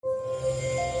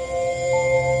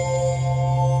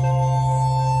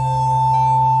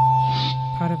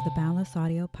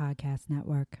Audio Podcast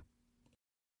Network.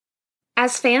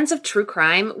 As fans of true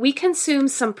crime, we consume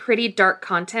some pretty dark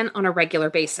content on a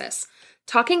regular basis.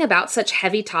 Talking about such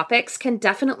heavy topics can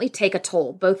definitely take a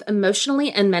toll, both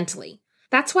emotionally and mentally.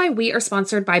 That's why we are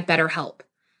sponsored by BetterHelp.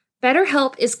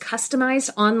 BetterHelp is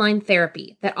customized online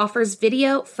therapy that offers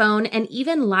video, phone, and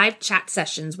even live chat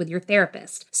sessions with your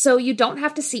therapist, so you don't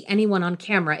have to see anyone on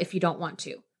camera if you don't want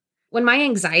to. When my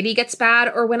anxiety gets bad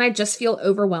or when I just feel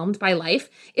overwhelmed by life,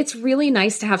 it's really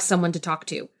nice to have someone to talk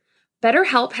to.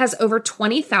 BetterHelp has over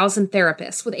 20,000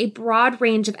 therapists with a broad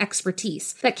range of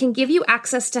expertise that can give you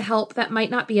access to help that might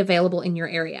not be available in your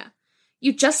area.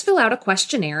 You just fill out a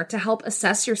questionnaire to help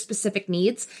assess your specific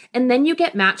needs, and then you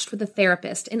get matched with a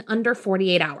therapist in under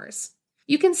 48 hours.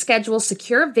 You can schedule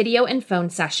secure video and phone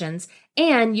sessions,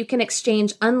 and you can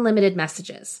exchange unlimited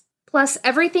messages. Plus,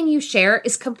 everything you share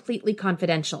is completely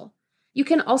confidential. You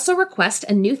can also request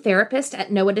a new therapist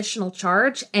at no additional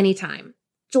charge anytime.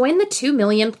 Join the 2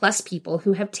 million plus people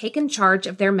who have taken charge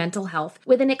of their mental health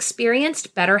with an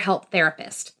experienced BetterHelp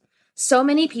therapist. So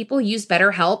many people use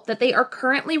BetterHelp that they are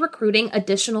currently recruiting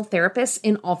additional therapists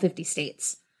in all 50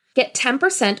 states. Get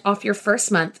 10% off your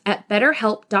first month at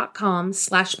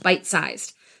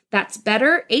betterhelp.com/bitesized. That's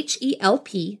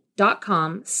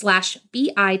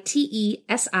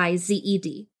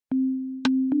betterhelp.com/bitesized.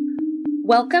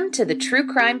 Welcome to the True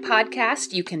Crime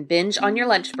Podcast you can binge on your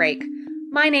lunch break.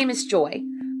 My name is Joy.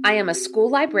 I am a school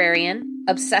librarian,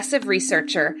 obsessive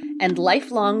researcher, and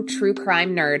lifelong true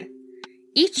crime nerd.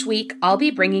 Each week, I'll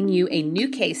be bringing you a new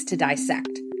case to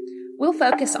dissect. We'll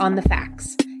focus on the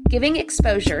facts, giving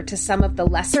exposure to some of the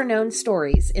lesser-known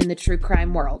stories in the true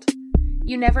crime world.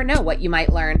 You never know what you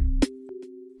might learn.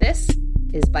 This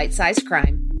is Bite-Sized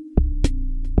Crime.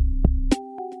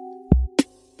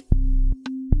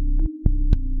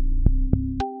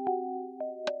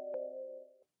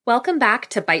 Welcome back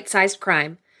to Bite-Sized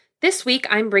Crime. This week,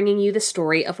 I'm bringing you the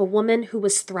story of a woman who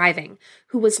was thriving,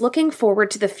 who was looking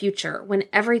forward to the future when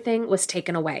everything was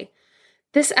taken away.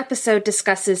 This episode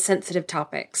discusses sensitive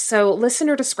topics, so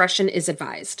listener discretion is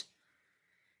advised.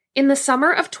 In the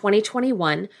summer of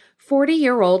 2021,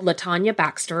 40-year-old Latonya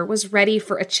Baxter was ready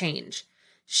for a change.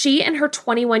 She and her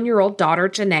 21-year-old daughter,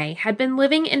 Janae, had been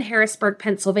living in Harrisburg,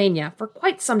 Pennsylvania for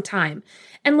quite some time,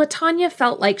 and Latonya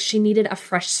felt like she needed a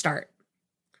fresh start.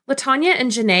 Latonya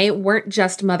and Janae weren't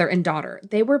just mother and daughter.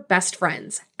 They were best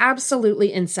friends,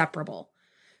 absolutely inseparable.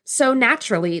 So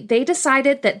naturally, they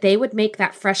decided that they would make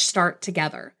that fresh start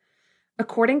together.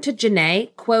 According to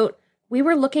Janae, quote, "We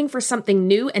were looking for something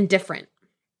new and different."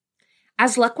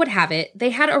 As luck would have it,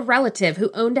 they had a relative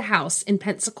who owned a house in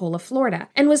Pensacola, Florida,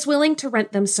 and was willing to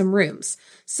rent them some rooms.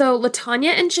 So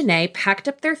Latonya and Janae packed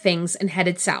up their things and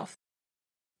headed south.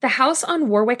 The house on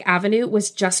Warwick Avenue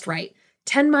was just right,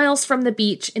 10 miles from the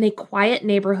beach in a quiet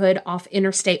neighborhood off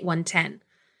Interstate 110.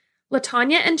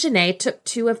 Latonya and Janae took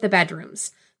 2 of the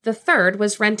bedrooms. The third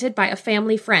was rented by a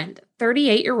family friend,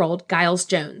 38-year-old Giles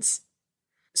Jones.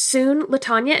 Soon,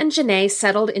 Latonya and Janae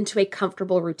settled into a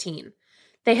comfortable routine.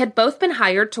 They had both been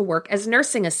hired to work as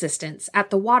nursing assistants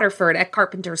at the Waterford at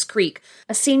Carpenter's Creek,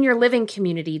 a senior living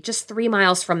community just 3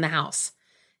 miles from the house.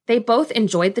 They both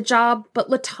enjoyed the job, but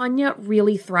Latonya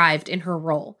really thrived in her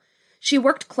role. She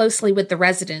worked closely with the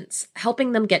residents,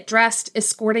 helping them get dressed,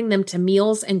 escorting them to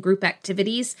meals and group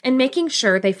activities, and making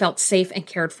sure they felt safe and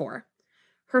cared for.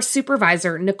 Her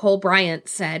supervisor, Nicole Bryant,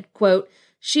 said, quote,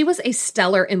 "She was a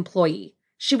stellar employee.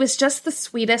 She was just the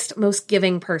sweetest, most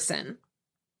giving person."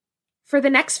 For the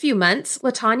next few months,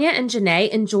 Latonya and Janae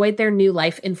enjoyed their new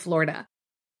life in Florida.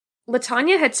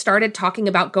 Latonya had started talking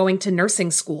about going to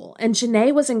nursing school, and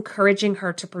Janae was encouraging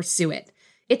her to pursue it.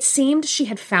 It seemed she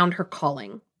had found her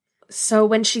calling. So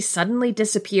when she suddenly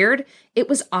disappeared, it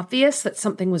was obvious that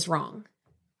something was wrong.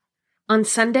 On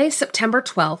Sunday, September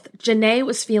 12th, Janae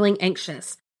was feeling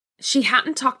anxious. She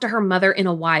hadn't talked to her mother in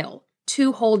a while,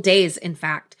 2 whole days, in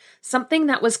fact, something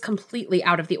that was completely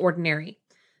out of the ordinary.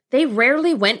 They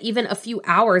rarely went even a few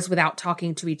hours without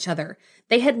talking to each other.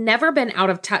 They had never been out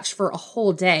of touch for a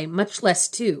whole day, much less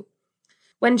 2.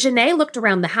 When Janae looked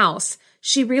around the house,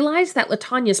 she realized that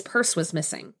Latonya's purse was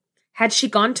missing. Had she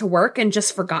gone to work and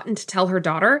just forgotten to tell her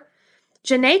daughter?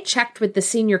 Janae checked with the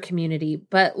senior community,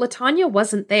 but Latonya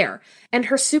wasn't there, and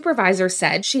her supervisor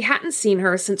said she hadn't seen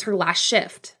her since her last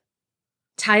shift.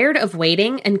 Tired of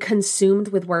waiting and consumed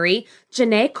with worry,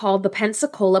 Janae called the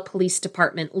Pensacola Police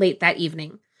Department late that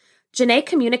evening. Janae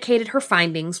communicated her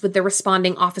findings with the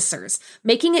responding officers,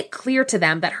 making it clear to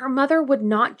them that her mother would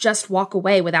not just walk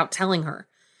away without telling her.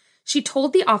 She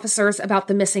told the officers about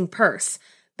the missing purse,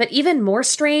 but even more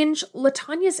strange,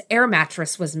 Latonya's air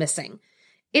mattress was missing.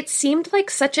 It seemed like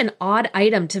such an odd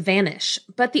item to vanish,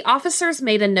 but the officers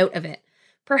made a note of it.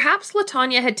 Perhaps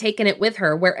Latonya had taken it with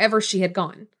her wherever she had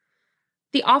gone.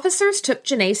 The officers took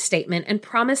Janae's statement and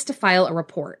promised to file a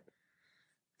report.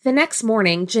 The next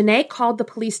morning, Janae called the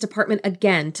police department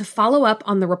again to follow up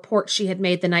on the report she had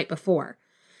made the night before.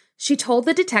 She told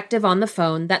the detective on the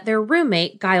phone that their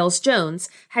roommate, Giles Jones,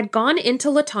 had gone into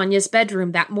Latonya's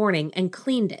bedroom that morning and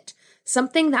cleaned it,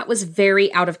 something that was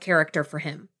very out of character for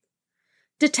him.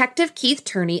 Detective Keith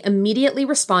Turney immediately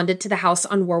responded to the house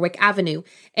on Warwick Avenue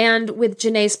and, with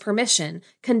Janae's permission,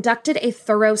 conducted a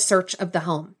thorough search of the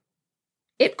home.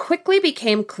 It quickly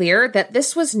became clear that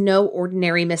this was no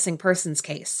ordinary missing persons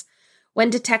case. When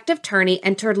Detective Turney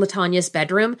entered Latonya's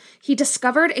bedroom, he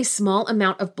discovered a small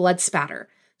amount of blood spatter.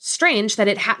 Strange that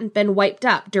it hadn't been wiped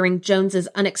up during Jones's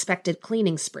unexpected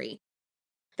cleaning spree.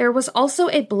 There was also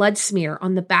a blood smear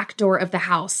on the back door of the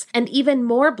house, and even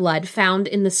more blood found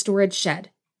in the storage shed.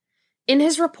 In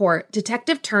his report,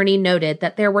 Detective Turney noted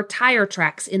that there were tire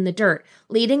tracks in the dirt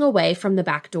leading away from the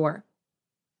back door.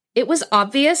 It was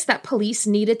obvious that police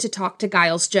needed to talk to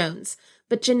Giles Jones,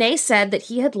 but Janae said that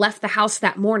he had left the house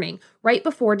that morning right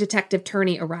before Detective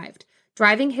Turney arrived,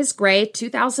 driving his gray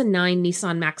 2009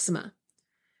 Nissan Maxima.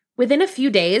 Within a few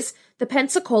days, the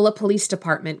Pensacola Police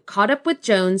Department caught up with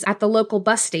Jones at the local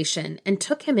bus station and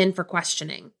took him in for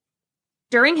questioning.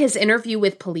 During his interview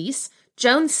with police,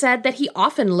 Jones said that he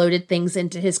often loaded things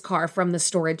into his car from the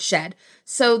storage shed,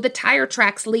 so the tire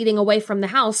tracks leading away from the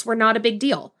house were not a big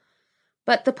deal.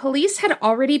 But the police had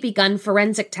already begun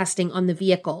forensic testing on the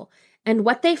vehicle, and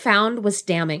what they found was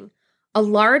damning. A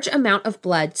large amount of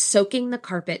blood soaking the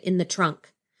carpet in the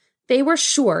trunk. They were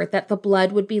sure that the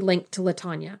blood would be linked to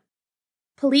Latonya.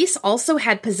 Police also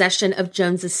had possession of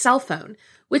Jones's cell phone,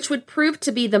 which would prove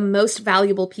to be the most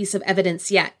valuable piece of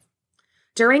evidence yet.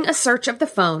 During a search of the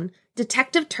phone,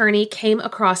 Detective Turney came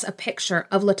across a picture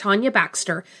of Latonya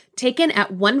Baxter taken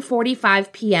at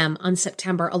 1:45 p.m. on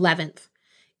September 11th.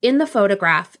 In the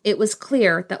photograph, it was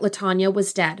clear that Latonya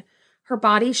was dead. Her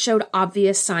body showed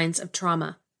obvious signs of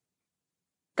trauma.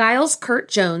 Giles Kurt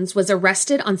Jones was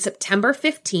arrested on September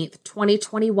 15,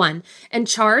 2021, and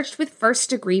charged with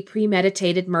first-degree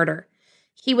premeditated murder.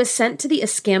 He was sent to the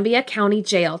Escambia County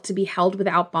Jail to be held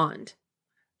without bond.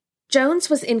 Jones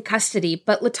was in custody,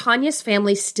 but Latonya's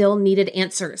family still needed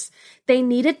answers. They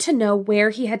needed to know where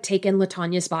he had taken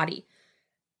Latonya's body.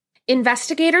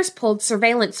 Investigators pulled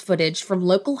surveillance footage from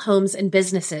local homes and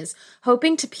businesses,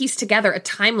 hoping to piece together a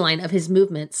timeline of his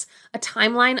movements, a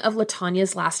timeline of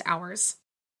Latonya's last hours.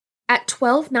 At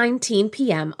 12:19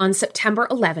 p.m. on September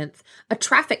 11th, a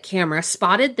traffic camera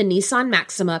spotted the Nissan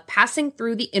Maxima passing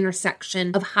through the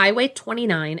intersection of Highway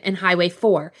 29 and Highway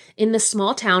 4 in the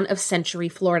small town of Century,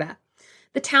 Florida.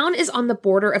 The town is on the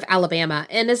border of Alabama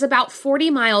and is about 40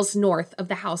 miles north of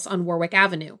the house on Warwick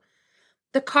Avenue.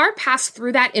 The car passed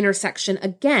through that intersection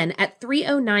again at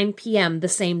 3:09 p.m. the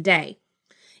same day.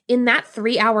 In that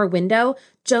 3-hour window,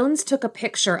 Jones took a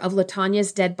picture of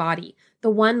Latonya's dead body, the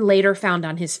one later found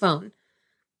on his phone.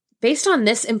 Based on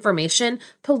this information,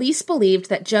 police believed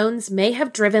that Jones may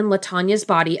have driven Latonya's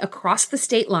body across the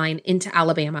state line into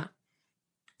Alabama.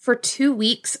 For 2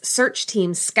 weeks, search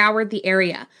teams scoured the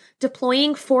area,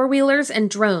 deploying four-wheelers and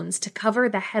drones to cover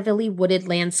the heavily wooded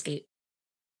landscape.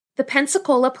 The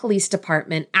Pensacola Police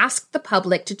Department asked the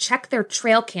public to check their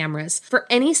trail cameras for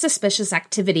any suspicious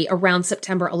activity around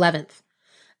September 11th.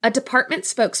 A department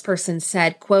spokesperson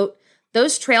said, quote,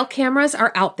 "Those trail cameras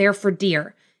are out there for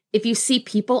deer. If you see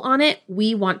people on it,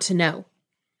 we want to know."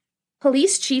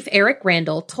 Police Chief Eric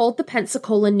Randall told the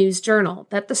Pensacola News-Journal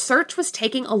that the search was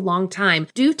taking a long time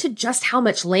due to just how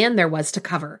much land there was to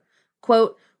cover.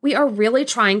 Quote, "We are really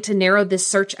trying to narrow this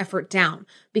search effort down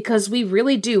because we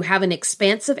really do have an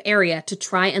expansive area to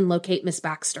try and locate Miss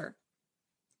Baxter."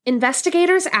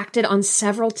 Investigators acted on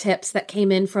several tips that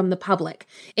came in from the public,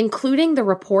 including the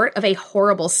report of a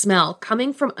horrible smell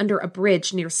coming from under a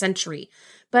bridge near Century,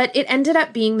 but it ended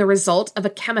up being the result of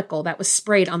a chemical that was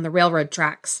sprayed on the railroad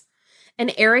tracks. An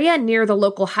area near the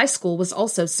local high school was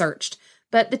also searched,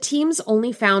 but the teams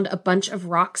only found a bunch of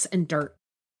rocks and dirt.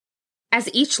 As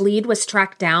each lead was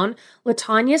tracked down,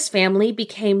 Latonya's family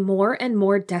became more and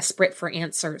more desperate for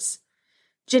answers.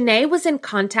 Janae was in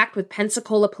contact with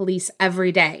Pensacola police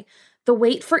every day. The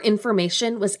wait for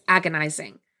information was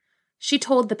agonizing. She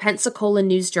told the Pensacola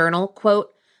News-Journal,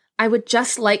 quote, "I would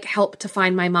just like help to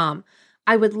find my mom.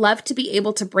 I would love to be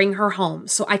able to bring her home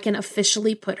so I can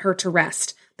officially put her to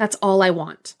rest. That's all I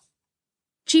want."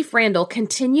 Chief Randall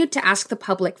continued to ask the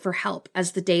public for help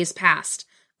as the days passed.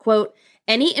 Quote,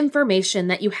 "Any information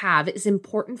that you have is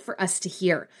important for us to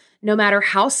hear, no matter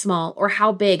how small or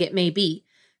how big it may be.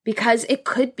 because it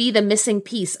could be the missing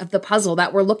piece of the puzzle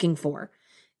that we're looking for.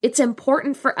 It's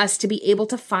important for us to be able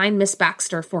to find Miss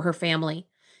Baxter for her family.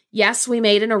 Yes, we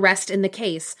made an arrest in the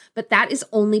case, but that is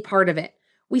only part of it.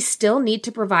 We still need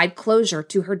to provide closure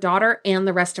to her daughter and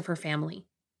the rest of her family.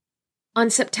 On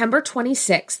September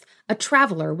 26th, a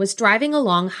traveler was driving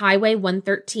along Highway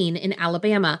 113 in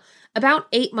Alabama, about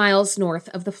 8 miles north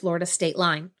of the Florida state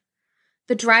line.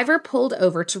 The driver pulled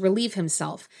over to relieve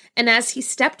himself, and as he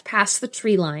stepped past the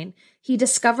tree line, he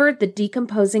discovered the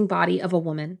decomposing body of a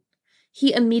woman.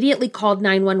 He immediately called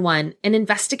 911, and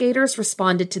investigators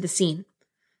responded to the scene.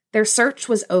 Their search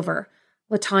was over.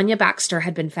 Latonya Baxter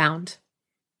had been found.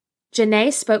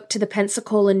 Janae spoke to the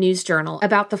Pensacola News-Journal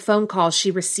about the phone call she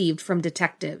received from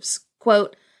detectives.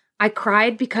 Quote, "I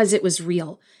cried because it was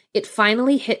real. It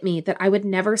finally hit me that I would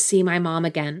never see my mom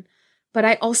again. But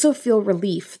I also feel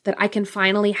relief that I can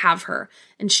finally have her,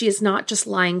 and she is not just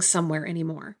lying somewhere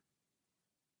anymore."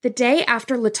 The day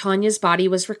after Latonya's body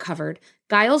was recovered,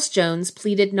 Giles Jones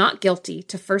pleaded not guilty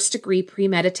to first-degree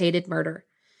premeditated murder.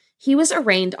 He was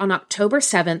arraigned on October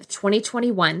 7th,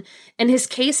 2021, and his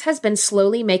case has been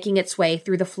slowly making its way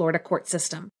through the Florida court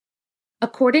system.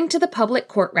 According to the public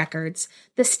court records,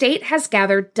 the state has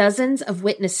gathered dozens of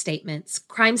witness statements,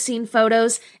 crime scene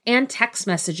photos, and text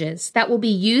messages that will be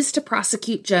used to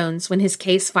prosecute Jones when his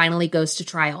case finally goes to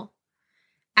trial.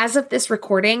 As of this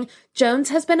recording, Jones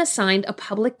has been assigned a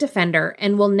public defender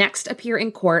and will next appear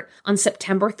in court on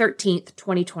September 13th,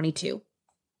 2022.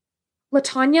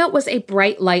 Latonya was a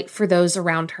bright light for those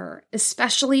around her,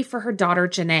 especially for her daughter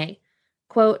Janae.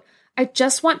 Quote, "I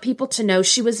just want people to know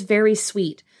she was very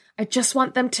sweet. I just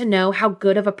want them to know how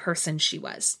good of a person she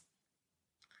was."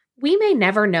 We may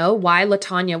never know why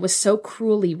Latonya was so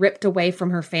cruelly ripped away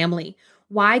from her family,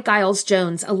 why Giles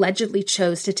Jones allegedly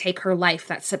chose to take her life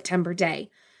that September day.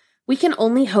 We can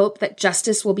only hope that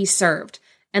justice will be served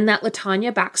and that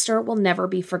Latonya Baxter will never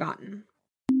be forgotten.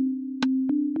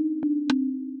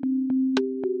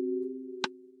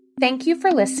 Thank you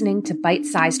for listening to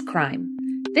Bite-Sized Crime.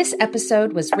 This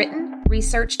episode was written,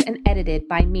 researched, and edited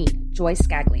by me, Joy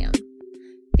Scaglione.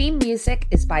 Theme music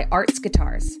is by Arts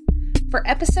Guitars. For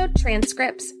episode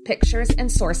transcripts, pictures,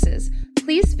 and sources,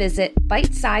 please visit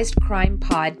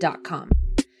bitesizedcrimepod.com.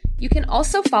 You can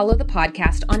also follow the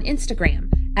podcast on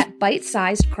Instagram at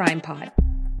bitesizedcrimepod.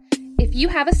 If you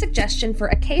have a suggestion for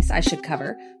a case I should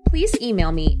cover, please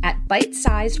email me at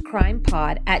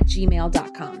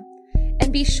bitesizedcrimepod@gmail.com.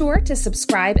 And be sure to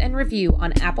subscribe and review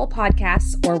on Apple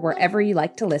Podcasts or wherever you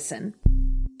like to listen.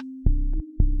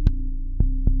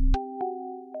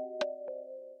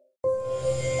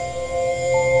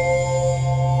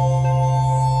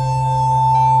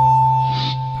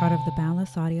 Part of the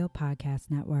Boundless Audio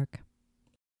Podcast Network.